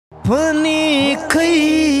پنی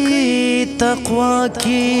کئی تقوی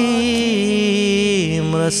کی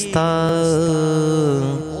مرستا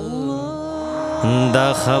دا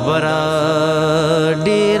خبره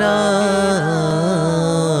ډیره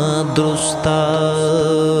درستا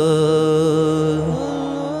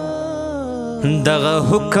دغه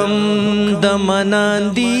حکم د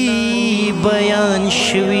مناندی بیان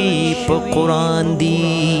شوی په قرآن دی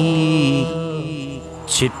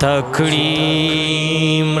چې تا کړي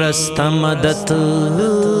مرسته مدد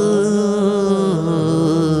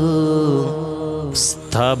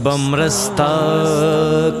ستا به مرسته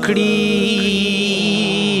کړي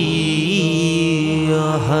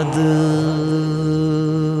احد.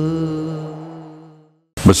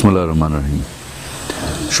 بسم الله الرحمن الرحیم.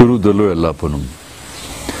 شروع د لوی الله په نوم.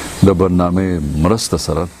 د برنامه مرسته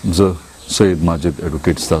سره زه سید ماجد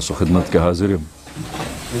ایډووکیټ تاسو خدمت کې حاضر یم.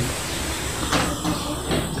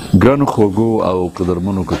 ګرانو خوږو او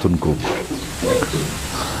قدرمنو کتونکو،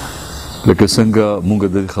 لکه څنګه موږ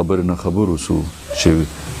د خبرې نه خبر اوسو چې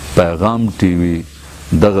پیغام ټي وي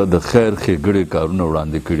دغه د خیر ښېګړې کارونه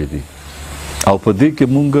وړاندې کړي دي او په دې کې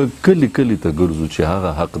موږ کلی کلی ته ګرځو چې هغه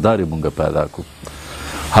حقدار موږ پیدا کړو،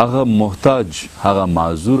 هغه محتاج، هغه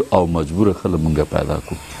معذور او مجبور خلک موږ پیدا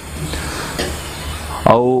کړو.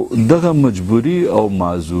 او دغه مجبوری او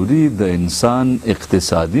معذوری د انسان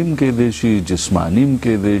اقتصادیم کېدی شي، جسمانیم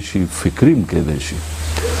کېدی شي، فکریم کېدی شي.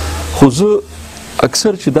 خو زه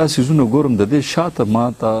اکثر چې دا څیزونه ګورم د دې شاته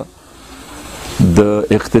ماته د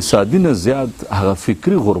اقتصادي نه زیات هغه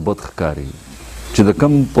فکري غربت ښکاري چې د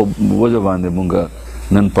کم په وجه باندې مونږ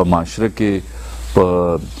نن په معاشره کې په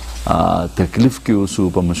تکلیف کې اوسو،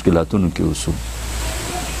 په مشکلاتونو کې اوسو.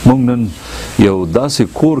 مونږ نن یو داسې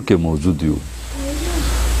کور کې موجود یو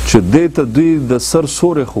چې دې ته دوی د سر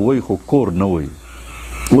سورې خو وایي خو کور نه وایي،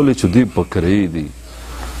 ولې چې دوی په کرایې دي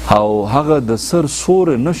او هغه د سر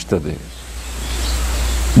سورې نشته دی.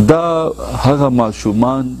 دا هغه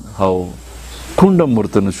ماشومان او کونډه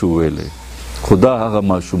ورته نشو ویلی، خو دا هغه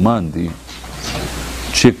ماشومان دي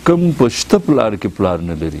چې کوم په شته پلار کې پلار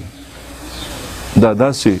نه لري. دا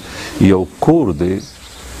داسې یو کور دی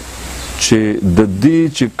چې د دې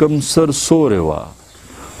چې کوم سر سورې وه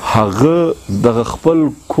هغه دغه خپل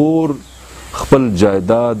کور، خپل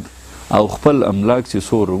جایداد او خپل املاک چې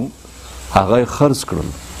سور وو هغه یې خرڅ کړل،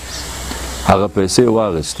 هغه پیسې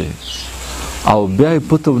واخیستې او بیا یې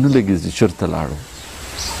پته ونه لګي چې چېرته لاړو.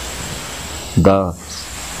 دا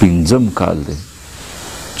 5م کال دی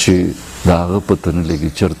چې د هغه پته نه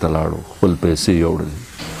لګي چېرته لاړو، خپل پیسې یوړلې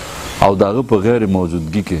او د هغه په غیر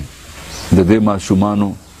موجودګي کې د دې ماشومانو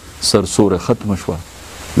سر سوره ختمه شوه،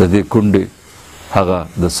 د دې کونډې هغه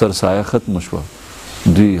د سر سایه ختمه شوه.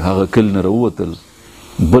 دوی هغه کلي نه راووتل،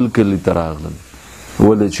 بل کلي ته راغلل،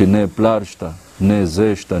 ولې چې نه پلار شته، نه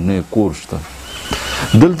ځای شته، نه کور شته.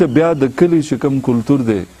 دلته بیا د کلي چې کوم کلتور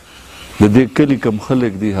دی، د دې کلي کوم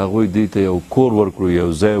خلک دي هغوی دې ته یو کور ورکړو، یو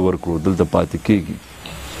ځای ورکړو، دلته پاتې کېږي.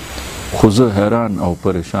 خو زه حیران او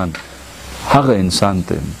پریشان هغه انسان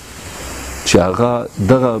ته یم چې هغه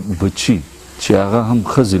دغه بچي چې هغه هم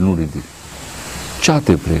ښځې لوڼې دي چاته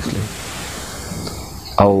یې پرېښلی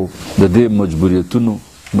او د دې مجبوریتونو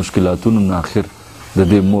مشکلاتونو نه آخر د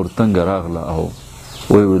دې مور تنګه راغله او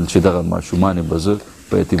ویل چې دغه ماشومان به زه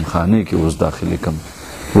په یتیمخانې کې اوس داخلي کړم،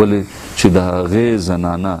 ولې چې د هغې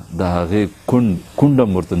زنانه، د هغې کونډه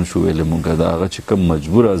هم ورته نشو ویلی مونږ، د هغه چې کوم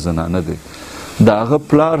مجبوره زنانه دی د هغه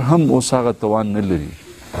پلار هم اوس هغه توان نه لري،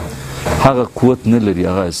 هغه قوت نه لري،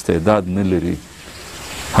 هغه استعداد نه لري،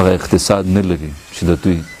 هغه اقتصاد نه لري چې د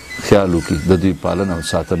دوی خیال وکړي، د دوی پالنه او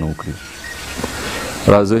ساتنه وکړي.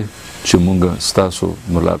 راځئ چې مونږ ستاسو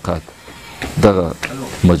ملاقات دغه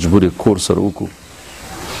مجبور کور سره وکړو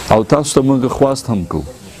او تاسو ته مونږ خواست هم کوو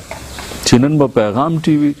چې نن به پیغام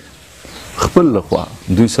ټي وي خپل لخوا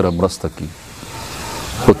دوی سره مرسته کړي،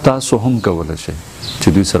 خو تاسو هم کولی شئ چې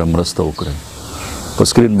دوی سره مرسته وکړئ. په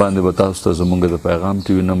سکرین باندې به تاسو ته زمونږ د پیغام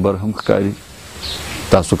ټي وي نمبر هم ښکاري،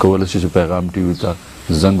 تاسو کولی شئ چې پیغام ټي وي ته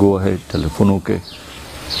زنګ ووهئ، ټلیفون وکړئ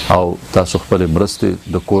او تاسو خپلې مرستې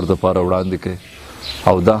د کور دپاره وړاندې کړئ.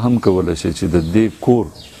 او دا هم کولی شئ چې د دې کور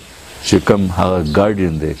چې کم هغه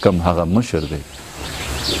ګارډین دی، کم هغه مشر دی،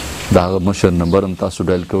 د هغه مشر نمبر هم تاسو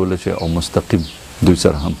ډایل کولی شئ او مستقیم دوی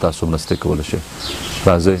سره هم تاسو مرستې کولی شئ.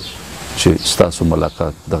 راځئ چې ستاسو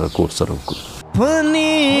ملاقات دغه کور سره وکړو.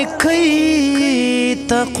 پنی کئی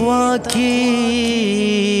تقوی کی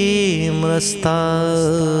مرستا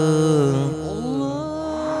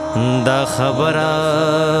دا خبره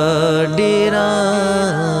ډیره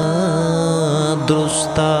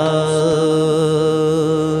درستا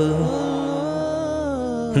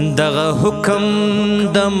دغه حکم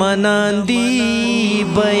د مناندی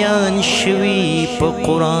بیان شوی په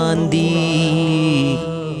قرآن دی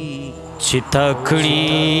چې تا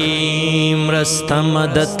کړي مرسته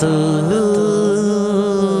مدد.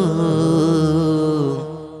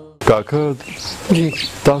 کاکا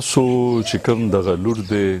تاسو چې کوم دغه لور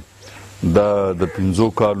دی دا د 5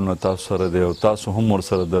 کالو نه تاسو سره دی او تاسو هم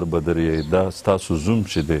ورسره دربدر یې، دا ستاسو زوم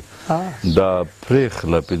چې دی دا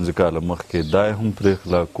پرېښله 5 کاله مخکې، دا یې هم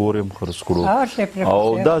پرېښله، کور یې هم خرڅ کړو او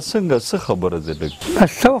دا څنګه څه خبره دی لږ؟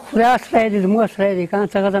 بس څه خدای سره دی زموږ سره دی که نه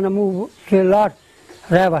څنګه د مو چې لاړ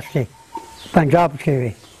راوستې پنجاب کې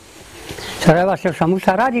وې څه راوستې زموږ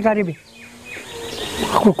سره دی غریبي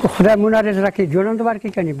خدای مونږ رزق راکړي ژوند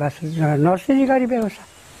ورکړي که نه بس نورسې دی غریبي اوس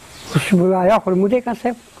آیا خو مو دی که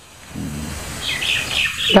صاحب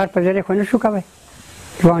در په ذریعه خو نه شو کوی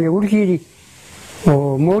ځوان یې وړکي دي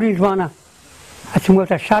او مور یې ځوانه هسې موږ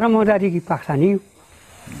ته شرم ودرېږي پښتانه یو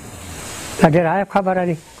دا ډېر عیب خبره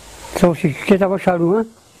دی څوک چې ته وشاړو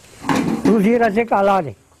روز یې رزق الله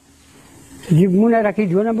دی مونږ یې راکړي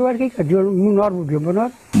ژوند به ورکړي که مونږ نور وو ژوند به نور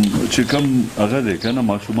چې کوم هغه دی که نه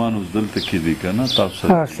ماشومان اوس دلته کې دي که نه تاسو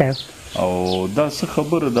سره او دا څه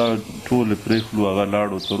خبره دا ټولې پرېښلو هغه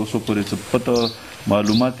لاړو تر اوسه پورې څه پته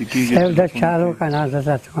معلومات یې کېږي صاحب دا چالو که نه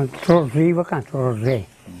زه ترور زوی وکړم ترور زوی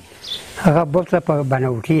هغه بوتله په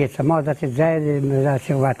بنوټي یې څه ما داسې ځای دی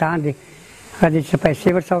داسې وطن دی هغه دې څه پیسې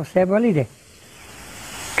ورڅه صاحب ولیدې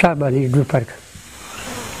چا باندې ډور پرک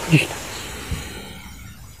نشته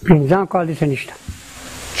 15 کال دې څه نشته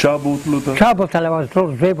چا بوتلو ته چا بوتله و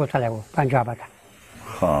ترور زوی بوتله و پنجاب ته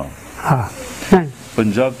ها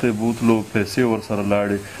پنجاب ته بوتلو پیسې ورسره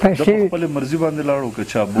لاړې د په خپلې مرضي باندې لاړو که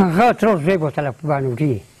چا هغه ترور زوی بوتله په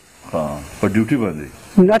بنوټي ها په ډیوټي باندې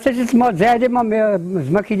نه څه چې ما ځای دی ما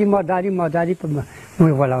ځمکې دي ماداري په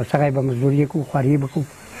موږ ولاو سړی به مزدوري کوو خواري به کوو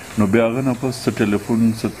نو بیا هغه نه پس څه ټلیفون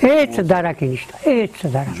هېڅ داره کې نشته هېڅ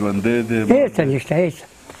داره ژوندی دی هېڅ نشته هېڅ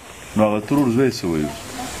نو هغه ترور زوی څه وایي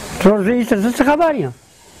ترور زوی څه زه څه خبر یم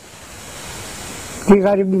دې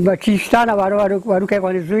غریب بچي شته نه وړوکی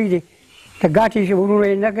باندې زوی دی ته ګاټې چې ورونه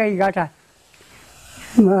یې نه کوي ګاټه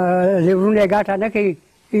ورونه یې ګاټه نه کوي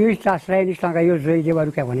هېڅ آسری نشته هغه یو زوی دی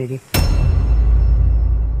وړوکی باندې دی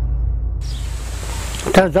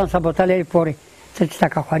ته ځان سبوتلی پورې څه چې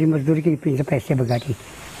تکه خواري مزدوري کوي 5 پیسې به ګټي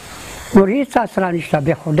نور هېڅ اسره نشته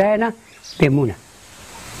بې خدای نه بې مونه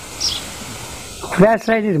خدای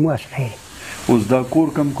اسری دی زموږ اسری دی اوس دا کور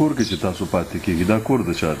کم کور کې چې تاسو پاتې کېږي دا کور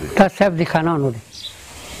د چا دی دا صاحب د خانانو دی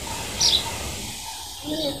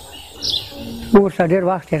موږ ورسره ډېر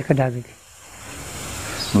وخت تېر کړی دا دی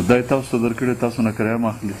نو دا یې تاسو ته درکړی تاسو نه کرایه هم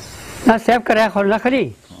اخلي نه صاحب کرایه خو نه اخلي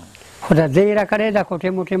خو دا ځای یې راکړی دا کوټې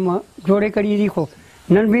موټې جوړې کړي دي خو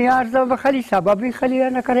نن بیا عرضه به خلي سبا به خلي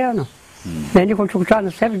نه کرایه نه یعنې خو څوک چا نه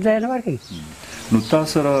صاحب ځای نه ورکوي نو تا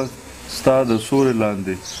سره ستا د سورې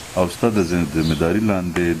لاندې او ستا د ذمهداري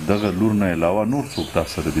لاندې دغه لور نه علاوه نور څوک تا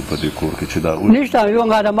سره دي په دې کور کې چې دا نشته یو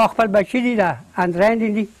هغه ما خپل بچي دي دا اندرایندې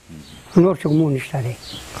دي نور څوک مو نشته دی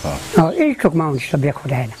او هېڅ څوک ما نشته بې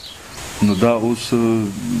خدای نه نو دا اوس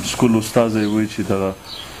سکول استاذی وایي چې دغه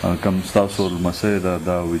کم ستاسو لمسی ده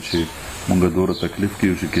دا وایي چې مونږ دومره تکلیف کې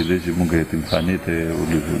یو چې کېدی چې مونږ یتیمخانې ته یې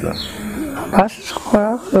ولیږو دا بس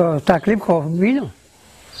تکلیف خو وینو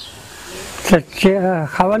چې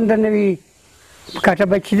خاوند نه وي کټه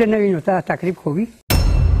بچي نه وي نو تکلیف خو وي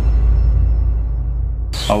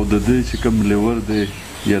او د دې چې کوم لیور دی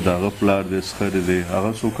یا د هغه پلار دی سخرې دی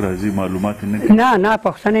هغه څوک راځي معلومات یې نه کوي نه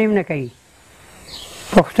پوښتنه یې هم نه کوي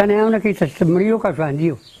پوښتنه یې هم نه کوي چې مړي یو که ژوندي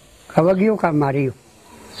یو که وږي یو که ماري یو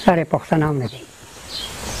سره یې پوښتنه هم نه کوي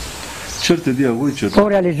چېرته دي هغوی چېرته په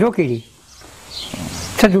ریالیزو کې دي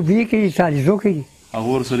څه دوبۍ کې دي څه الیزو کې دي هغه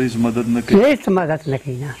ورسره هېڅ مدد نه کوي هېڅ مدد نه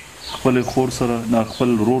کوي نه خپلې خور سره نه خپل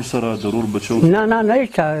ورور سره د ورور بچو نه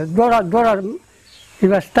هېڅ دوړه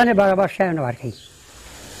یوه ستنې برابر شی نه ورکوي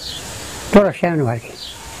دوړه شی نه ورکوي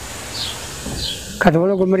که د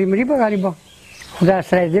ولږو مري به غریبه خدای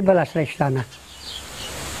اسری دی بل اسری شته نه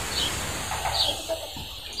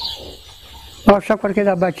او شکر کې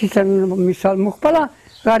دا بچي سره مثال مو خپله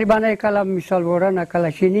غریبانه یې کله مثال ورنه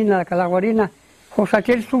کله چیني نه کله غوړي نه خو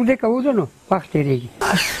ساتل څوک دی که وځو نو وخت تېرېږي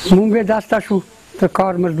مونږ بې داسته شو د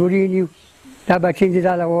کار مزدوري یې نیو دا بچي دې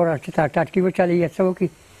دا وره چې ټاټکي وچلوي یا څه وکړي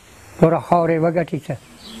دومره خاورې وګټي څه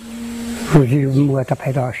روزي موږ ته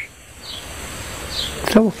پیدا شي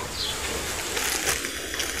څه وکړو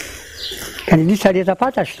کنې دې سړي ته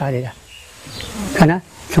پاته شته ده که نه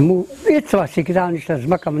چې موږ هېڅ واسطه نشته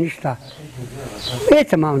ځمکه م نشته هېڅ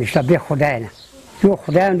ما نشته بې خدای نه یو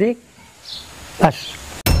خدای هم دی بس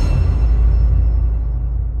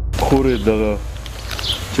خورې دغه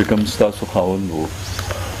چې کوم ستاسو خاوند و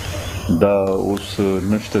دا اوس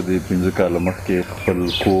نشته دی 15 کاله مخکې خپل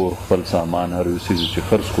کور خپل سامان هر یو څیز چې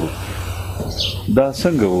خرڅ کړو دا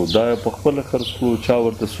څنګه و دا په خپله خرڅ کړو چا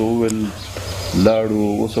ورته څه وویل لاړو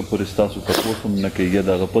اوسه پورې ستاسو تپوس هم نه کوي یا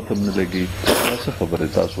د هغه پته هم نه لګي دا څه خبرې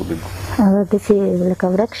تاسو ولیکو هغه داسې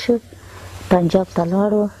لکه ورک شو پنجاب ته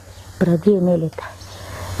لاړو پردیو میلې ته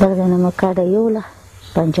دغه نه مو کاډه یوله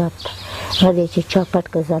پنجاب ته هغه چې چا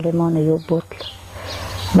پټ که ظالمانو یو بوتله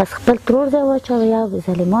بس خپل ترور ځای واچوه یا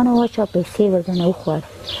ظالمانو واچوه پیسې ورځنه وخوړې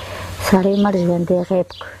سړی مړ ژوندی غیب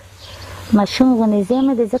کړ ماشوم غوندې ځای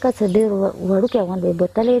مې دی ځکه چې ډېر وړوکی غوندې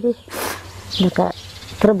بوتلی دی لکه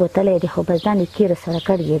تره بوتلی دی خو بس دا نیکي سره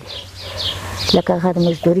کړی دی لکه هغه د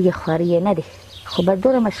مزدوري خواري یې نه دی خو بس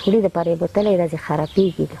دومره مشغولي دپاره یې بوتلی داسې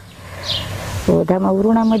خرابېږي او دا مې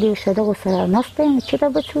ورونه مې دي ورشه دغو سره ناسته یم چې دا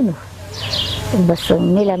به څو نو بس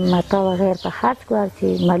میله متا و غیر په خرڅ کړو هر چې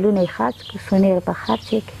مالونه یې خرڅ کړو سونې یې په خرڅ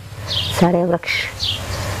یې کړې سړی ورک شو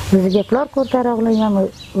زه بیا پلار کور ته راغلم یوه مې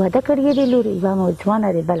واده کړې دی لور یوه مې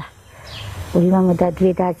ځوانه دی بله یوه مې دا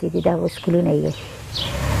دوې داسې دي دا اوس کلونه یې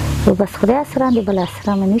او بس خدای اسران دی بل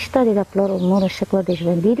اسران مې نشته دی د پلار مور شکر دی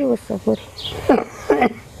ژوندي دي اوس څه پورې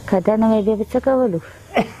که دا نه وی بیا به څه کولو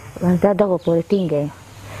دا دغو پورې ټینګه یم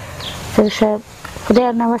څه شه خدای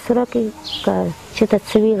نه وس راکړي که چېرته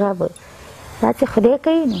څه وي هغه به هسې خدای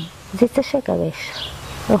کوي نو زه څه شی کوی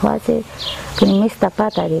شم خو هسې که میز ته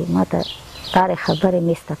پاته دی ما ته هرې خبرې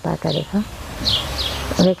میز ته پاته دی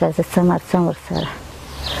لکه زه څه مرڅم ورسره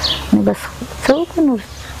نو بس څه وکړو نو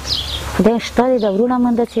خدای شته دی د ورونه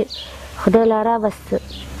منده چې خدای له رابست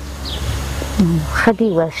ښه دي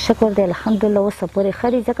شکر دی الحمدلله اوسه پورې ښه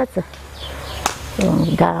دي ځکه څه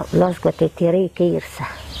دا لاس ګوتې تېرې کوي ورسه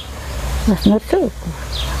بس نور څه وکړو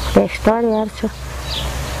خدای شته دی هر څه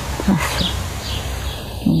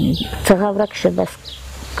څنګه ورک شه بس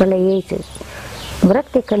کله یې چې ورک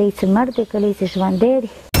دی کله یې چې مړ دی کله یې چې ژوندی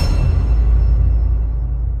دی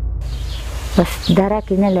بس دره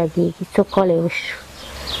کې نه لګېږي څو کاله یې وشو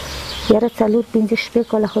یاره 4-5 شپې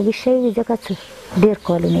کاله خو وي شوي وي ځکه څه ډېر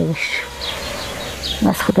کالونه یې وشو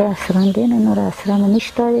بس خدای اسران دی نو نور اسران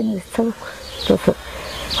نشته دی نو څه وکړو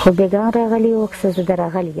خو بېګان راغلي وو که زه د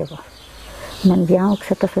راغلي یم من بیا هم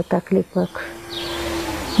که تاسو تکلیف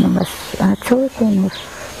وکړو نو بس څه وکړو نور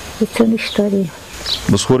څه نشته دی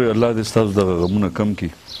بس خورې الله دې ستاسو دغه غمونه کم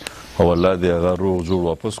کړي او الله دې هغه روغ جوړ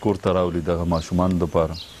واپس کور ته راولي دغه ماشومانو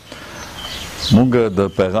دپاره مونږ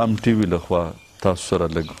د پیغام ټي وي لخوا تاسو سره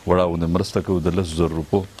لږ وړه غوندې مرسته کوو د 10,000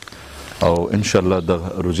 روپو او انشاءالله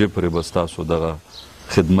دغه روژې پورې به ستاسو دغه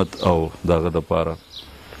خدمت او دغه دپاره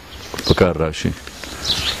په کار راشي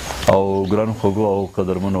او ګرانو خوږو او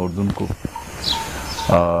قدرمنو اردونکو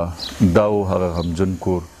دا و هغه غمجن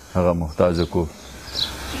کور هغه محتاجه کور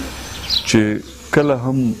چې کله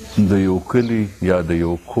هم د یو کلي یا د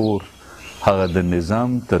یو کور هغه د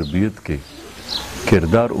نظام تربیت کې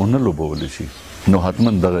کردار ونه لوبولی شي نو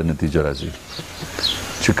حتما دغه نتیجه راځي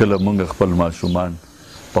چې کله موږ خپل ماشومان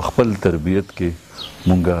په خپل تربیت کې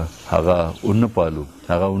موږ هغه ونه پالو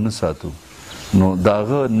هغه ونه ساتو نو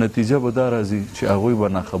دغه نتیجه به دا راځي چې هغوی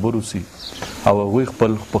به ناخبر اوسي او هغوی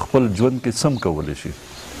په خپل ژوند کې سم کولی شي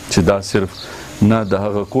چې دا صرف نه د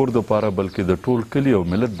هغه کور دپاره بلکې د ټول کلي او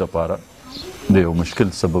ملت دپاره د یو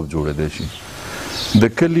مشکل سبب جوړېدی شي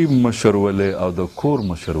د کلي مشرولی او د کور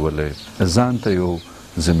مشرولی ځان ته یو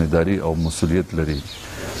ذمہداري او مسؤلیت لري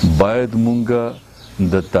باید مونږ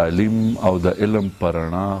د تعلیم او د علم په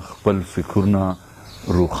رڼا خپل فکرونه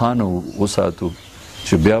روښانه وساتو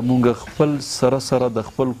چې بیا مونږ خپل سره سره د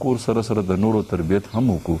خپل کور سره سره د نورو تربیت هم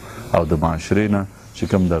وکړو او د معاشرې نه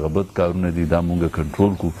چې کوم دغه بد کارونه دي دا مونږ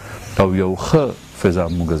کنټرول کړو او یو ښه فضا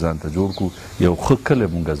مونږ ځان ته جوړ کړو یو ښه کلی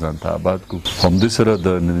مونږ ځان ته آباد کړو همدې سره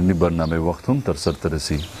د ننني برنامې وخت هم تر سرته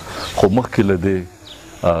رسي خو مخکې له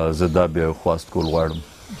دې زه دا بیا خواست کول غواړم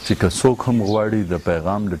چې که څوک هم غواړي د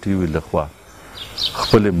پیغام د ټي وي لخوا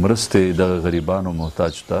خپلې مرستې دغه غریبانو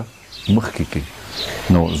محتاج ته مخکې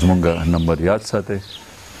کړي نو زمونږ نمبر یاد ساتئ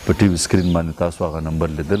په ټي وي سکرین باندې تاسو هغه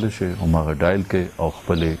نمبر لیدلی شئ هماغه ډایل کړئ او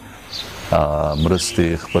خپلې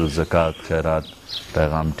مرستې خپل زکات خیرات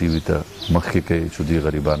پیغام ټي وي ته مخکې کړئ چې دې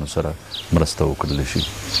غریبانو سره مرسته وکړلی شي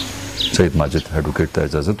سید ماجد ایډووکیټ ته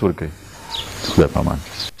اجازت ورکړئ خدای پامان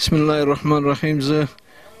بسم الله الرحمن الرحیم زه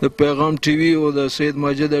د پیغام ټي وي او د سید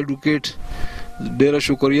ماجد ایډووکیټ ډیره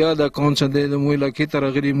شکریا دا کوم څه دی د مو علاقې ته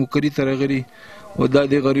راغلي مو کلي ته راغلي او دا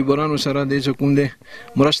د غریبانو سره دی چې کوم دی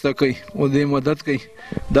مرسته کوي او د مدد کوي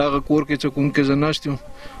دا هغه کور کې چې کوم کې زه ناست یم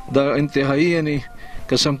دا انتهایي یعنې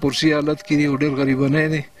قسم پرسي حالت کې دی او ډېر غریبانه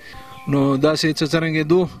دی نو داسې څه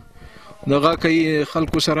څرنګېدو دغه کوي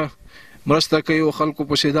خلقو سره مرسته کوي او خلقو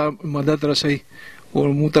پسې دا مدد رسوي او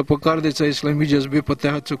موږ ته پکار دی چې اسلامي جذبې په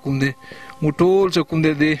تحت چې کوم دی موږ ټول چې کوم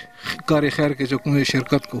دی د کار خیر کې چې کوم دی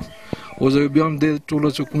شرکت کو او زه بیا هم دې ټولو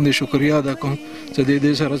چې کوم دی شکریا ادا کوم چې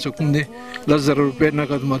دې سره چې کوم دی 10,000 روپۍ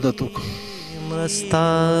نقد مدد وکړو مرسته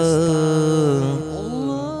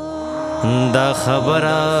دا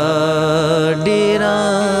خبره ډیره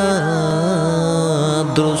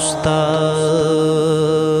درسته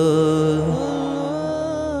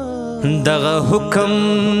دغه حکم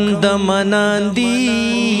د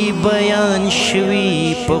مناندی بیان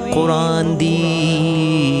شوی په قرآن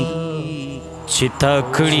دی چې تا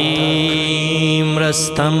کړي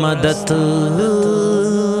مرسته مدد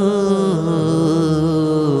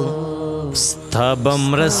ستا به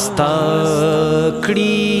مرسته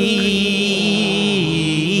کړي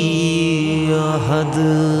احد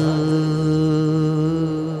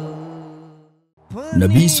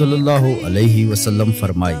نبی صلی الله علیه وسلم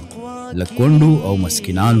فرمایي لکوندو او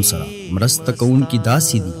مسکینانو سره مرسته کوونکي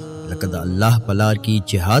داسې دي لکه د الله په لار کې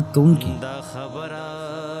جهاد کوونکي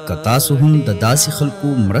که تاسو هم د داسې خلقو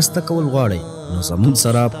مرسته کول غواړئ نو زمونږ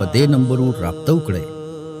سره په دې نمبرو رابطه وکړئ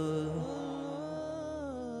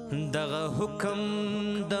دغه حکم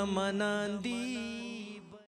د مناندی